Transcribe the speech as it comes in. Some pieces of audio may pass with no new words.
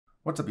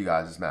What's up, you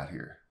guys? It's Matt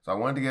here. So I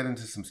wanted to get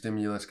into some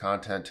stimulus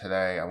content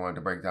today. I wanted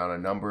to break down a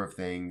number of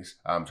things.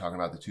 I'm talking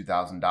about the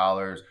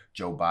 $2,000,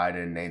 Joe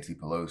Biden, Nancy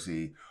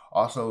Pelosi,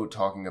 also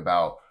talking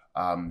about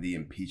the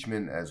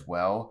impeachment as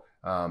well,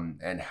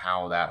 and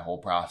how that whole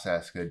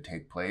process could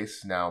take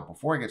place. Now,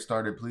 before I get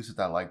started, please hit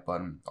that like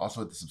button. Also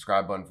hit the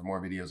subscribe button for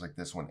more videos like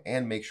this one,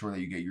 and make sure that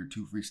you get your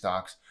 2 free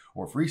stocks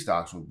or free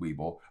stocks with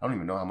Webull. I don't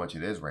even know how much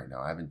it is right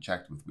now. I haven't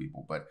checked with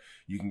Webull, but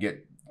you can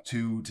get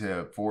 2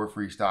 to 4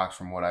 free stocks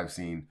from what I've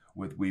seen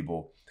with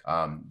Webull.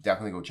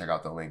 Definitely go check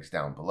out the links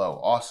down below.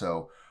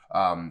 Also,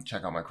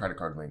 check out my credit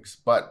card links.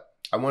 But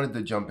I wanted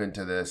to jump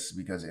into this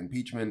because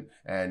impeachment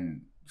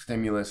and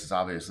stimulus is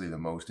obviously the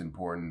most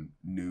important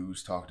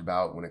news talked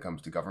about when it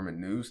comes to government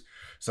news.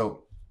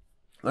 So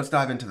let's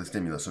dive into the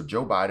stimulus. So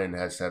Joe Biden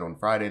has said on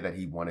Friday that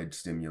he wanted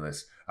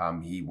stimulus.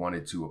 He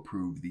wanted to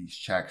approve these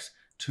checks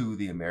to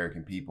the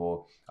American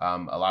people.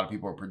 A lot of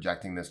people are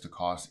projecting this to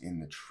cost in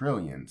the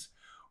trillions,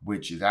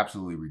 which is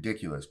absolutely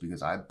ridiculous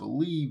because I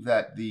believe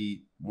that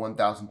the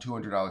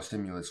 $1,200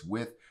 stimulus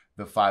with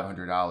the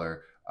 $500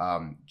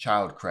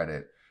 child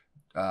credit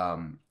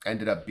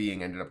ended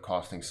up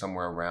costing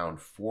somewhere around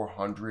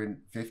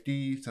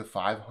 450 to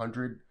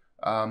 500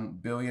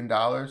 billion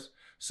dollars.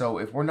 So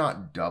if we're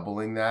not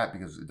doubling that,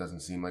 because it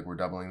doesn't seem like we're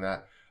doubling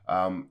that,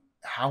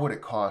 how would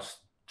it cost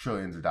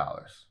trillions of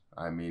dollars?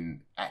 I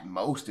mean, at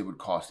most it would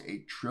cost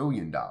 $8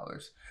 trillion.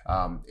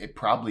 It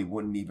probably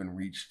wouldn't even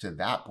reach to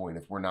that point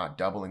if we're not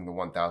doubling the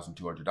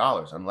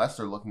 $1,200, unless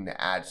they're looking to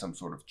add some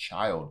sort of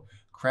child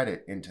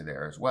credit into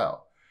there as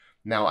well.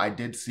 Now, I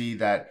did see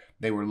that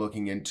they were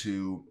looking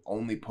into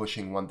only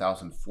pushing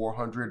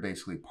 1,400,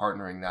 basically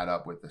partnering that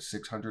up with the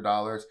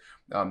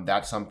 $600.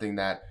 That's something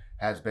that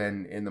has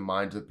been in the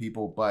minds of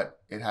people, but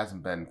it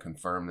hasn't been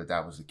confirmed that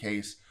that was the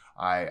case.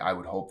 I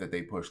would hope that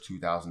they push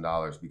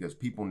 $2,000 because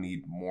people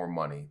need more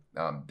money.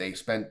 They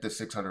spent the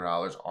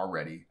 $600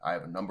 already. I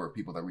have a number of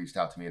people that reached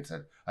out to me and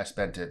said, I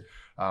spent it.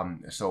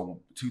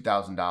 So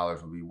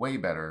 $2,000 would be way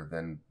better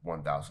than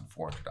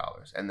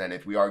 $1,400. And then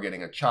if we are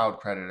getting a child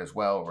credit as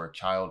well, or a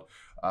child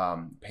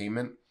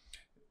payment,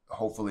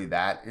 hopefully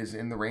that is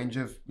in the range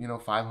of,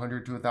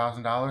 $500 to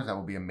 $1,000. That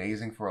will be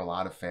amazing for a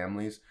lot of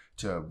families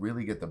to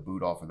really get the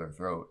boot off of their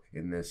throat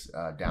in this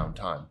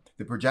downtime.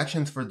 The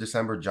projections for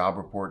December job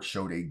report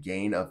showed a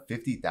gain of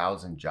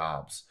 50,000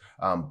 jobs.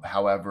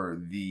 However,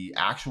 the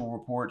actual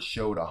report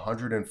showed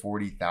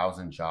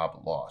 140,000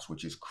 job loss,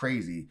 which is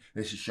crazy.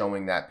 This is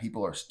showing that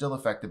people are still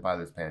affected by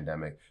this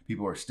pandemic.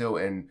 People are still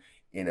in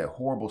a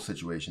horrible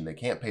situation. They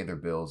can't pay their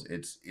bills.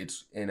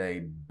 It's in a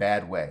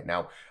bad way.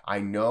 Now,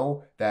 I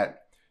know that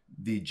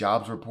the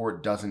jobs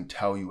report doesn't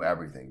tell you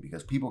everything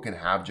because people can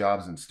have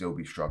jobs and still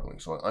be struggling.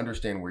 So I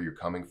understand where you're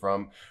coming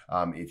from.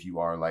 If you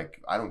are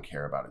like, I don't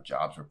care about a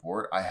jobs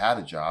report. I had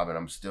a job and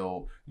I'm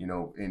still,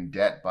 in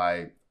debt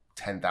by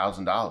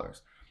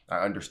 $10,000. I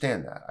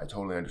understand that. I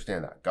totally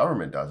understand that.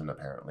 Government doesn't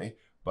apparently,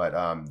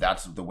 but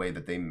that's the way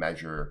that they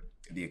measure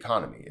the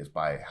economy, is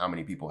by how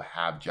many people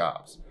have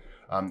jobs.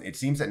 It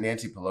seems that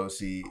Nancy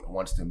Pelosi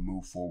wants to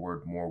move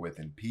forward more with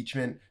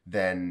impeachment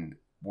than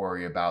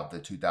worry about the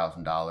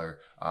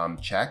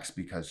 $2,000 checks,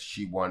 because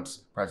she wants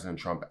President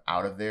Trump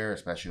out of there,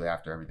 especially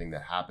after everything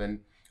that happened.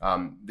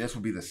 This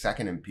will be the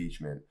second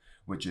impeachment,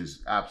 which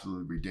is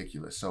absolutely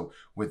ridiculous. So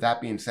with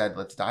that being said,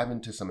 let's dive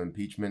into some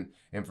impeachment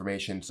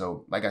information.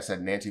 So like I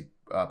said, Nancy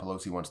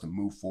Pelosi wants to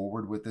move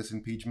forward with this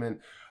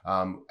impeachment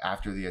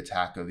after the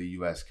attack of the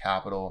U.S.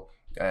 Capitol.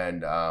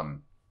 And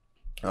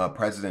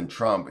President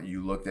Trump,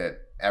 you looked at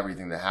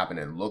everything that happened,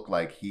 it looked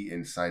like he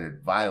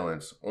incited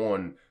violence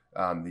on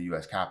the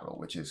U.S. Capitol,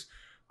 which is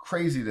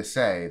crazy to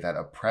say that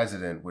a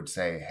president would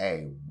say,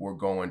 hey, we're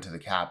going to the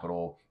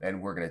Capitol and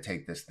we're going to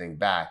take this thing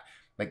back.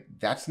 Like,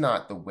 that's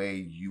not the way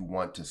you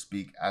want to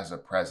speak as a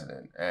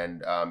president.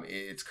 And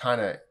it's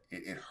kind of,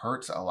 it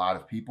hurts a lot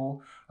of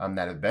people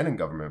that have been in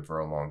government for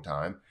a long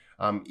time.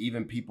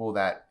 Even people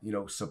that,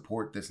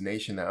 support this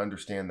nation, that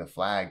understand the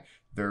flag,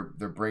 they're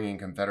bringing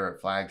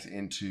Confederate flags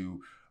into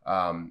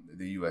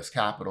the U.S.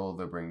 Capitol.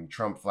 They're bringing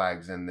Trump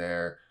flags in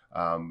there.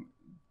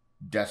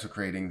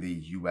 Desecrating the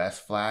U.S.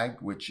 flag,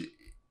 which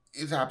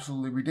is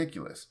absolutely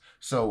ridiculous.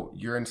 So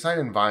you're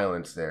inciting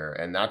violence there,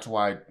 and that's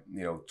why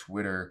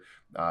Twitter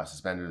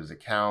suspended his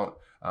account.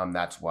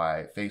 That's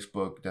why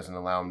Facebook doesn't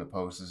allow him to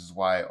post. This is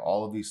why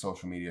all of these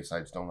social media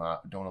sites don't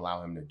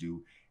allow him to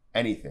do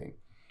anything.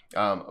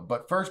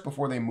 But first,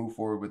 before they move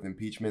forward with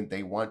impeachment,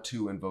 they want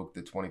to invoke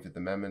the 25th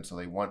Amendment. So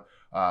they want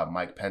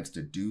Mike Pence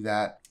to do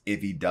that.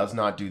 If he does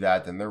not do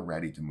that, then they're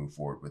ready to move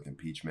forward with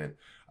impeachment.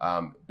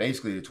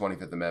 Basically, the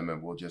 25th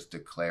Amendment will just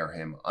declare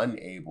him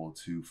unable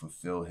to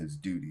fulfill his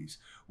duties,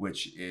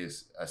 which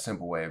is a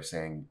simple way of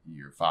saying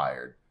you're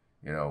fired.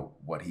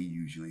 What he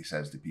usually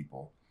says to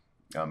people.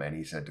 And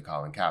he said to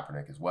Colin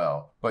Kaepernick as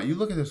well. But you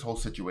look at this whole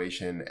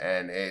situation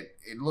and it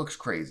looks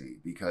crazy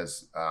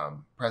because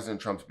President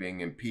Trump's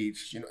being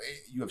impeached.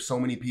 You have so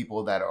many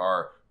people that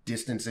are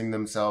distancing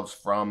themselves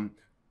from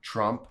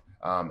Trump.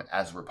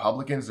 As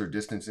Republicans, they're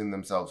distancing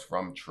themselves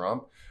from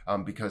Trump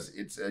because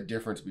it's a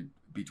difference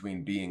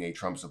between being a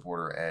Trump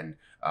supporter and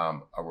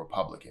a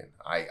Republican.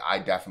 I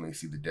definitely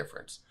see the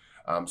difference.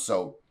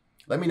 So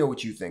let me know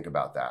what you think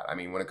about that. I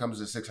mean, when it comes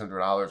to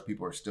 $600,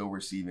 people are still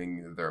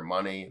receiving their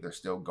money. They're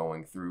still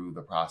going through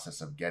the process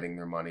of getting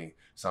their money.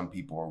 Some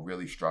people are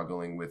really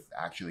struggling with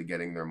actually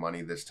getting their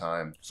money this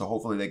time. So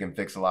hopefully they can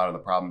fix a lot of the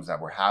problems that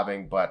we're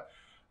having, but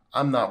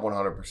I'm not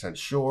 100%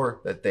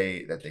 sure that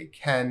they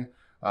can.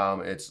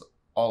 It's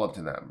all up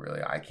to them,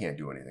 really. I can't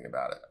do anything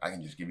about it. I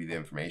can just give you the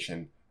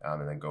information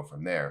and then go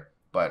from there.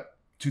 But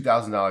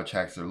 $2,000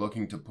 checks, they're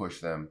looking to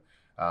push them.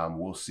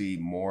 We'll see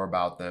more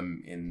about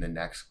them in the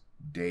next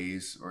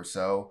days or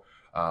so.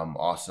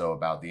 Also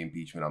about the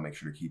impeachment, I'll make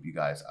sure to keep you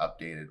guys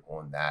updated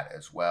on that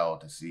as well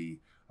to see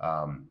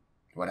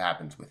what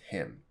happens with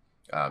him,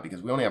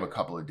 because we only have a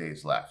couple of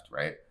days left,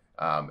 right?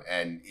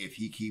 And if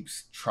he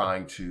keeps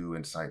trying to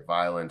incite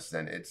violence,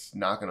 then it's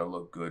not going to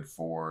look good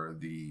for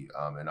the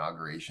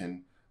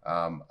inauguration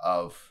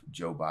of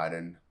Joe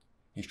Biden.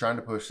 He's trying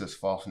to push this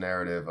false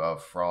narrative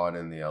of fraud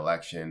in the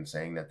election,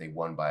 saying that they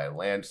won by a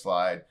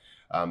landslide.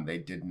 They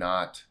did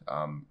not.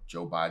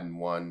 Joe Biden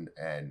won,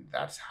 and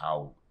that's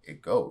how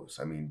it goes.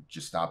 I mean,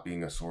 just stop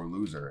being a sore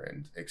loser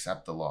and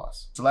accept the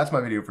loss. So that's my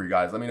video for you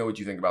guys. Let me know what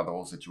you think about the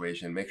whole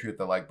situation. Make sure you hit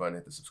the like button,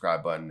 hit the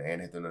subscribe button, and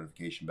hit the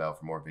notification bell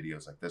for more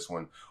videos like this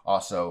one.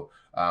 Also,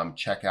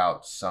 check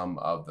out some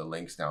of the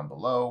links down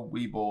below.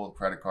 Webull,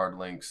 credit card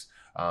links,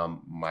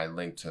 my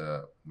link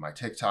to my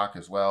TikTok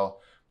as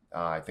well.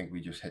 I think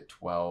we just hit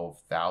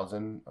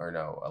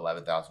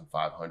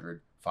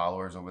 11,500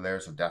 followers over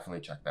there. So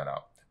definitely check that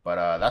out.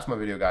 But that's my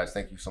video, guys.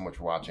 Thank you so much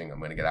for watching. I'm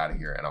going to get out of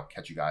here, and I'll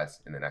catch you guys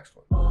in the next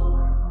one.